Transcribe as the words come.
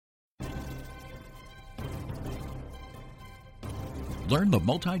Learn the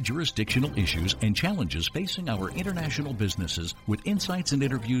multi-jurisdictional issues and challenges facing our international businesses with insights and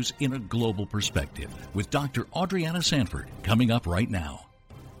interviews in a global perspective with Dr. Adriana Sanford coming up right now.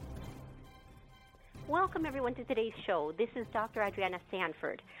 Welcome, everyone, to today's show. This is Dr. Adriana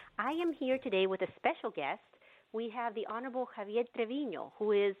Sanford. I am here today with a special guest. We have the Honorable Javier Treviño,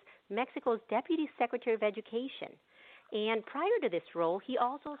 who is Mexico's Deputy Secretary of Education. And prior to this role, he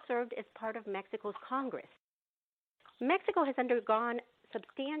also served as part of Mexico's Congress. Mexico has undergone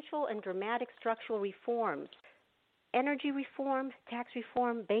substantial and dramatic structural reforms: energy reform, tax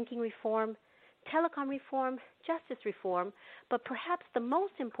reform, banking reform, telecom reform, justice reform, but perhaps the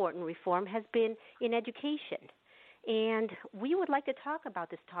most important reform has been in education. And we would like to talk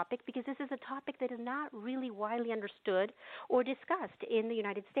about this topic because this is a topic that is not really widely understood or discussed in the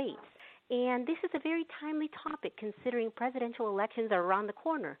United States. And this is a very timely topic considering presidential elections are around the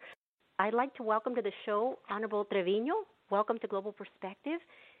corner. I'd like to welcome to the show Honorable Treviño. Welcome to Global Perspective.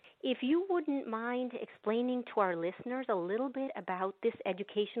 If you wouldn't mind explaining to our listeners a little bit about this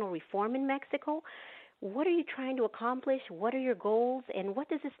educational reform in Mexico, what are you trying to accomplish? What are your goals? And what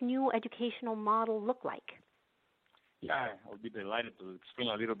does this new educational model look like? Yeah, I'll be delighted to explain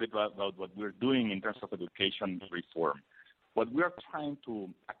a little bit about what we're doing in terms of education reform. What we are trying to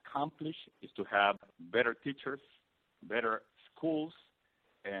accomplish is to have better teachers, better schools,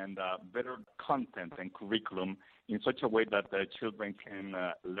 and better content and curriculum in such a way that the children can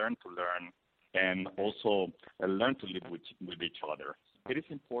learn to learn and also learn to live with each other. It is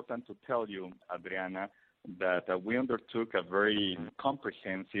important to tell you, Adriana, that we undertook a very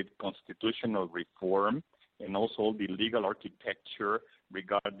comprehensive constitutional reform and also the legal architecture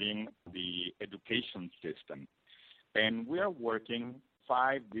regarding the education system. And we are working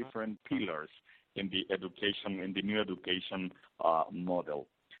 5 different pillars in the new education model.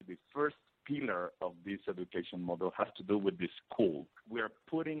 The first pillar of this education model has to do with the school. We are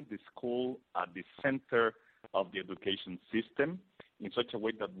putting the school at the center of the education system in such a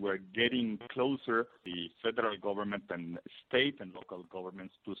way that we're getting closer the federal government and state and local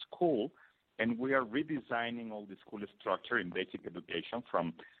governments to school, and we are redesigning all the school structure in basic education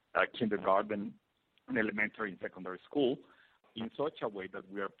from kindergarten and elementary and secondary school in such a way that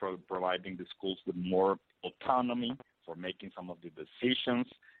we are providing the schools with more autonomy for making some of the decisions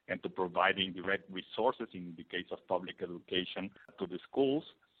and to providing direct resources in the case of public education to the schools,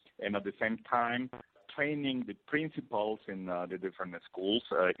 and at the same time training the principals in the different schools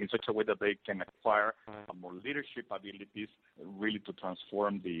in such a way that they can acquire more leadership abilities really to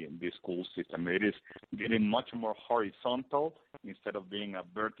transform the school system. It is getting much more horizontal instead of being a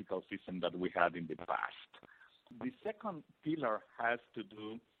vertical system that we had in the past. The second pillar has to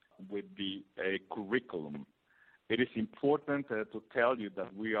do with the curriculum. It is important to tell you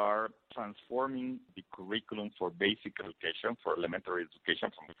that we are transforming the curriculum for basic education, for elementary education,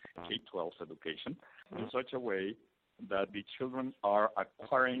 from K-12 education, in such a way that the children are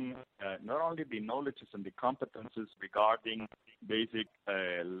acquiring not only the knowledges and the competences regarding basic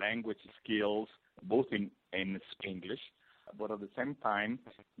language skills, both in English, but at the same time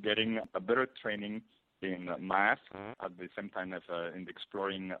getting a better training in math, at the same time as in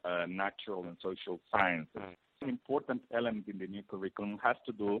exploring natural and social sciences. An important element in the new curriculum has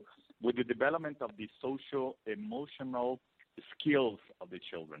to do with the development of the social-emotional skills of the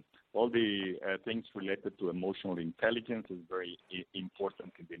children. All the things related to emotional intelligence is very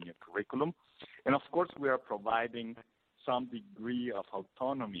important in the new curriculum. And of course, we are providing some degree of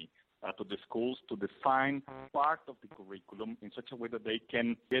autonomy to the schools to define part of the curriculum in such a way that they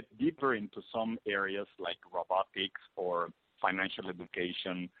can get deeper into some areas like robotics or financial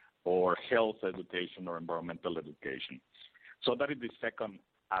education or health education or environmental education. So that is the second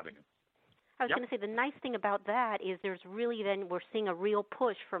avenue. I was going to say the nice thing about that is we're seeing a real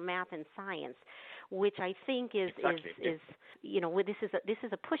push for math and science, which I think is this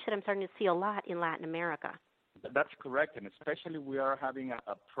is a push that I'm starting to see a lot in Latin America. That's correct, and especially we are having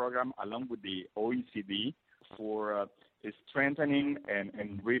a program along with the OECD for strengthening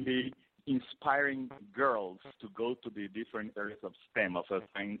and really inspiring girls to go to the different areas of STEM, of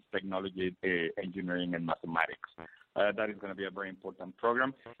science, technology, engineering, and mathematics. That is going to be a very important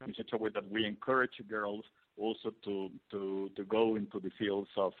program in such a way that we encourage girls also to go into the fields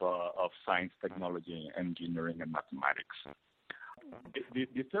of science, technology, engineering, and mathematics.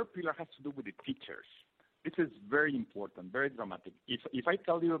 The third pillar has to do with the teachers. This is very important, very dramatic. If I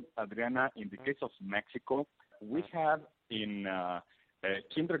tell you, Adriana, in the case of Mexico, we have in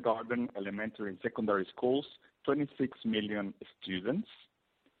kindergarten, elementary, and secondary schools 26 million students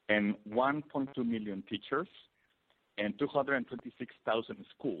and 1.2 million teachers and 226,000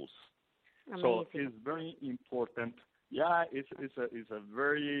 schools. Amazing. So it's very important Yeah, it's a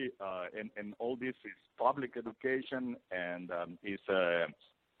very and all this is public education and is a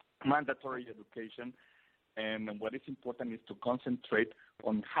mandatory education. And what is important is to concentrate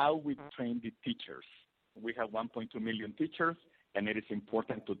on how we train the teachers. We have 1.2 million teachers, and it is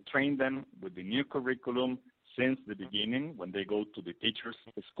important to train them with the new curriculum since the beginning when they go to the teachers'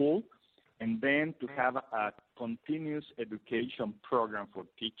 school, and then to have a continuous education program for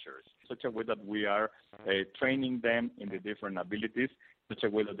teachers, such a way that we are training them in the different abilities, such a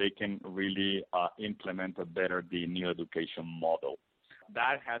way that they can really implement better the new education model.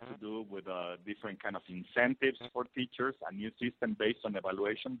 That has to do with different kind of incentives for teachers, a new system based on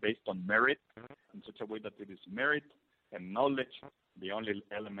evaluation, based on merit, in such a way that it is merit and knowledge, the only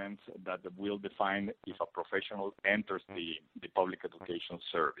elements that will define if a professional enters the public education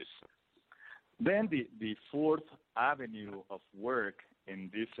service. Then the fourth avenue of work in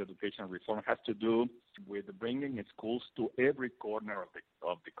this education reform has to do with bringing schools to every corner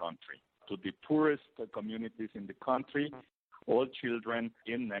of the country, to the poorest communities in the country. All children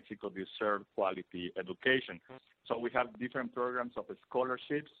in Mexico deserve quality education. So we have different programs of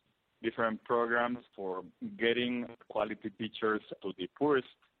scholarships, different programs for getting quality teachers to the poorest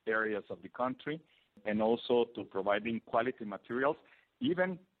areas of the country, and also to providing quality materials.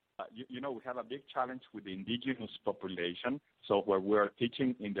 Even, we have a big challenge with the indigenous population, so where we're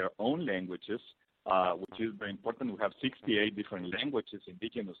teaching in their own languages, which is very important. We have 68 different languages,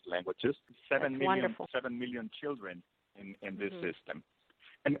 indigenous languages, 7 million children in this system.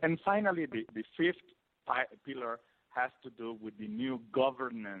 And finally, the fifth pillar has to do with the new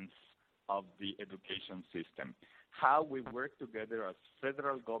governance of the education system. How we work together as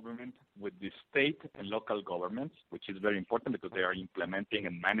federal government with the state and local governments, which is very important because they are implementing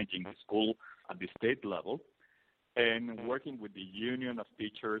and managing the school at the state level, and working with the union of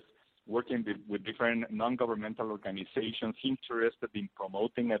teachers, working with different non-governmental organizations interested in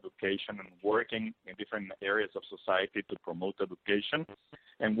promoting education and working in different areas of society to promote education,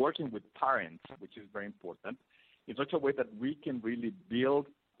 and working with parents, which is very important, in such a way that we can really build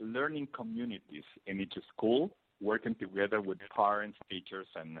learning communities in each school, working together with parents, teachers,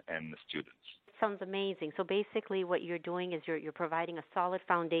 and students. Sounds amazing. So basically what you're doing is you're providing a solid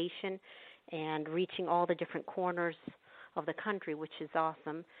foundation and reaching all the different corners of the country, which is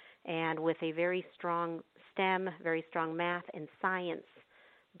awesome, and with a very strong STEM, very strong math and science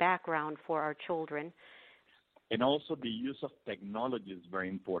background for our children. And also the use of technology is very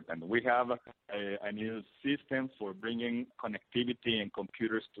important. We have a new system for bringing connectivity and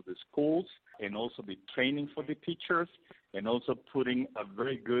computers to the schools, and also the training for the teachers, and also putting a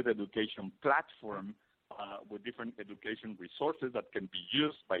very good education platform with different education resources that can be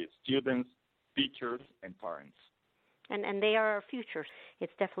used by students, teachers, and parents. And they are our future.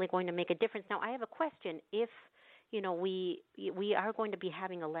 It's definitely going to make a difference. Now, I have a question. If, we are going to be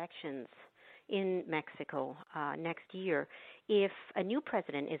having elections in Mexico next year, if a new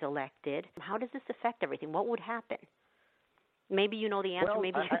president is elected, how does this affect everything? What would happen? Maybe you know the answer, well,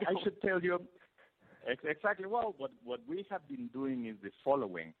 maybe you don't. I should tell you exactly. Well, what we have been doing is the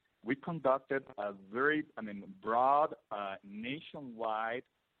following. We conducted a very, broad, nationwide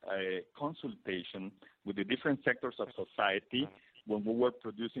consultation with the different sectors of society when we were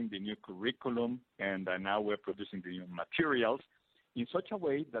producing the new curriculum, and now we're producing the new materials, in such a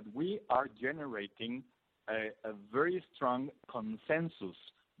way that we are generating a very strong consensus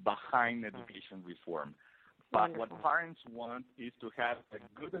behind education reform. But Wonderful. What parents want is to have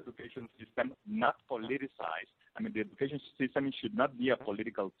a good education system, not politicized. The education system should not be a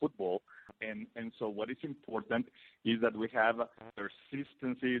political football. And so what is important is that we have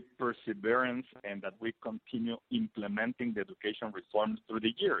persistency, perseverance, and that we continue implementing the education reforms through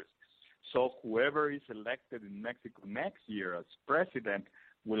the years. So whoever is elected in Mexico next year as president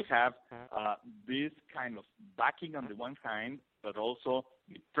will have this kind of backing on the one hand, but also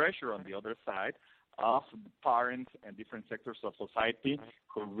the pressure on the other side of parents and different sectors of society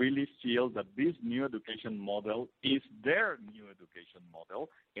who really feel that this new education model is their new education model,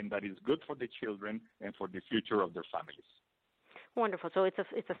 and that is good for the children and for the future of their families. Wonderful. So it's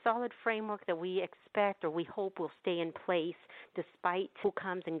a solid framework that we expect or we hope will stay in place despite who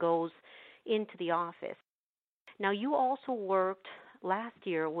comes and goes into the office. Now, you also worked last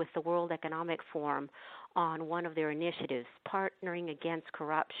year with the World Economic Forum on one of their initiatives, Partnering Against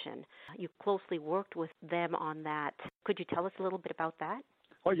Corruption. You closely worked with them on that. Could you tell us a little bit about that?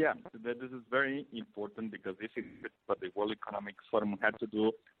 Oh, yeah. This is very important because this is what the World Economic Forum had to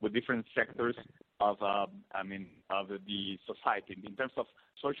do with different sectors of the society. In terms of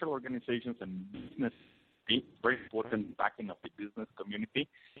social organizations and business, very important backing of the business community,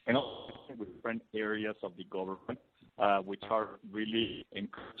 and also with different areas of the government which are really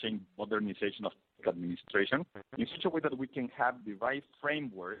encouraging modernization of administration in such a way that we can have the right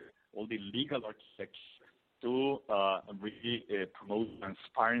framework, all the legal architecture to really promote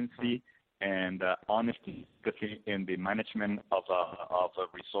transparency and honesty in the management of a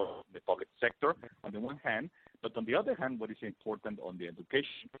resource in the public sector on the one hand, but on the other hand, what is important on the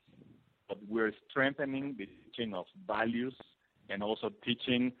education, that we're strengthening the teaching of values and also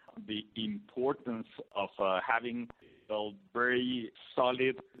teaching the importance of having a very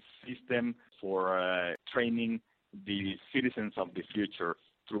solid system for training the citizens of the future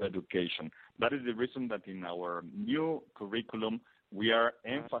through education. That is the reason that in our new curriculum, we are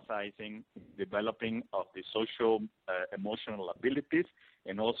emphasizing developing of the social, emotional abilities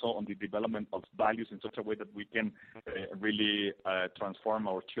and also on the development of values in such a way that we can really transform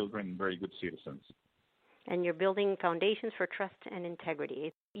our children in very good citizens. And you're building foundations for trust and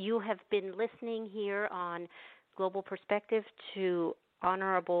integrity. You have been listening here on Global Perspective to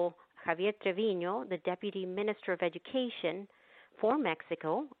Honorable Javier Treviño, the Deputy Minister of Education for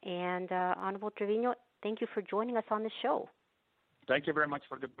Mexico. And Honorable Treviño, thank you for joining us on the show. Thank you very much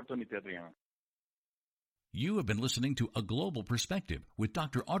for the opportunity, Adriana. You have been listening to A Global Perspective with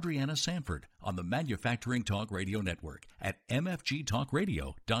Dr. Adriana Sanford on the Manufacturing Talk Radio Network at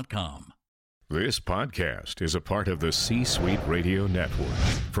mfgtalkradio.com. This podcast is a part of the C-Suite Radio Network.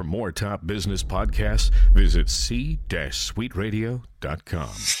 For more top business podcasts, visit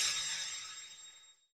c-suiteradio.com.